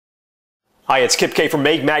Hi, it's Kip K from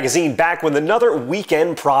Make Magazine, back with another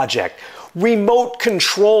weekend project. Remote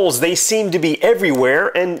controls, they seem to be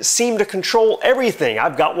everywhere and seem to control everything.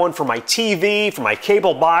 I've got one for my TV, for my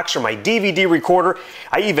cable box, or my DVD recorder.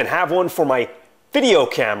 I even have one for my video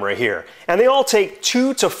camera here. And they all take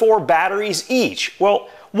 2 to 4 batteries each. Well,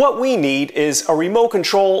 what we need is a remote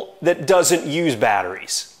control that doesn't use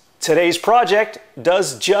batteries. Today's project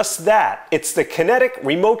does just that. It's the Kinetic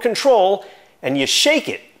remote control, and you shake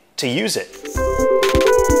it to use it.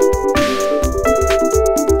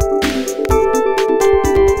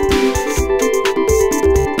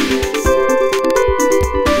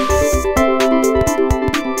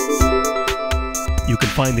 You can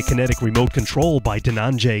find the Kinetic remote control by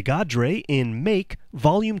Dhananjay Gadre in Make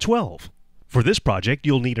Volume 12. For this project,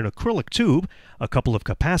 you'll need an acrylic tube, a couple of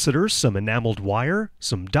capacitors, some enameled wire,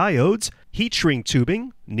 some diodes, heat shrink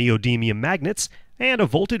tubing, neodymium magnets, and a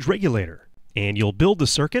voltage regulator. And you'll build the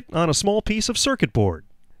circuit on a small piece of circuit board.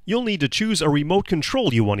 You'll need to choose a remote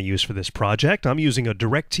control you want to use for this project. I'm using a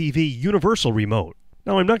DirecTV Universal Remote.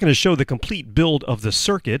 Now, I'm not going to show the complete build of the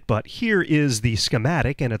circuit, but here is the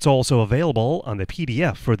schematic, and it's also available on the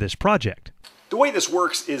PDF for this project. The way this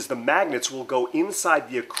works is the magnets will go inside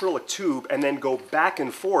the acrylic tube and then go back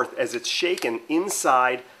and forth as it's shaken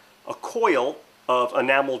inside a coil of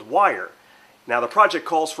enameled wire. Now, the project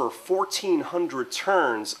calls for 1,400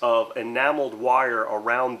 turns of enameled wire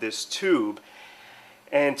around this tube,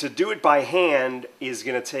 and to do it by hand is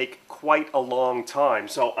going to take quite a long time.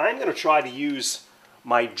 So I'm going to try to use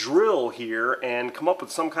my drill here and come up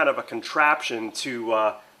with some kind of a contraption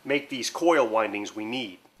to make these coil windings we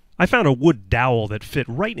need. I found a wood dowel that fit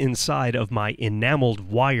right inside of my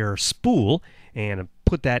enameled wire spool and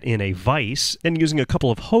put that in a vise, and using a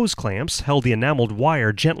couple of hose clamps held the enameled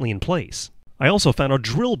wire gently in place. I also found a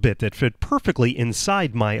drill bit that fit perfectly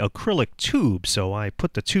inside my acrylic tube, so I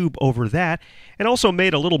put the tube over that and also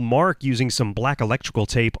made a little mark using some black electrical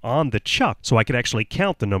tape on the chuck so I could actually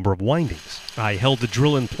count the number of windings. I held the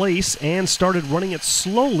drill in place and started running it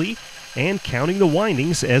slowly and counting the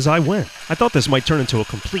windings as I went. I thought this might turn into a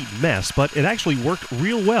complete mess, but it actually worked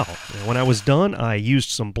real well. And when I was done, I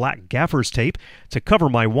used some black gaffer's tape to cover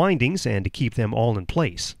my windings and to keep them all in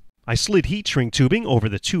place. I slid heat shrink tubing over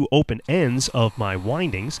the 2 open ends of my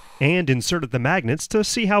windings and inserted the magnets to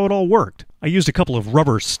see how it all worked. I used a couple of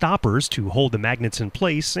rubber stoppers to hold the magnets in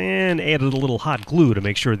place and added a little hot glue to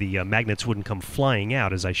make sure the magnets wouldn't come flying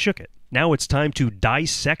out as I shook it. Now it's time to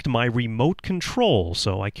dissect my remote control,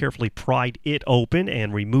 so I carefully pried it open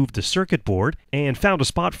and removed the circuit board and found a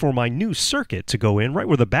spot for my new circuit to go in right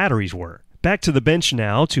where the batteries were. Back to the bench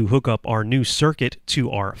now to hook up our new circuit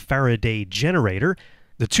to our Faraday generator.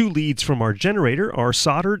 The 2 leads from our generator are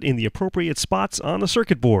soldered in the appropriate spots on the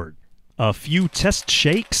circuit board. A few test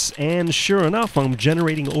shakes, and sure enough, I'm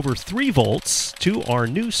generating over 3 volts to our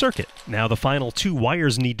new circuit. Now the final 2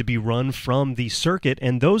 wires need to be run from the circuit,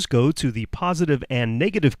 and those go to the positive and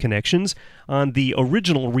negative connections on the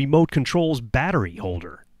original remote control's battery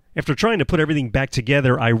holder. After trying to put everything back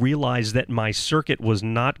together, I realized that my circuit was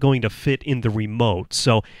not going to fit in the remote,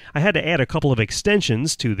 so I had to add a couple of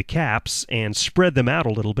extensions to the caps and spread them out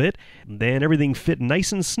a little bit. Then everything fit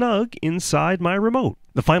nice and snug inside my remote.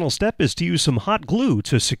 The final step is to use some hot glue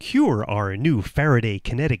to secure our new Faraday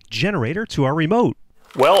Kinetic generator to our remote.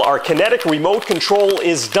 Well, our Kinetic remote control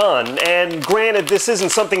is done, and granted, this isn't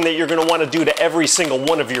something that you're going to want to do to every single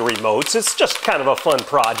one of your remotes. It's just kind of a fun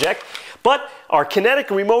project. But our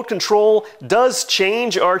Kinetic remote control does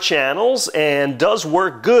change our channels and does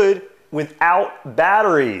work good without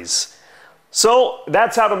batteries. So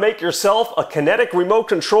that's how to make yourself a Kinetic remote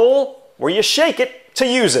control where you shake it to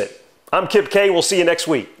use it. I'm Kip K. We'll see you next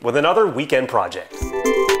week with another weekend project.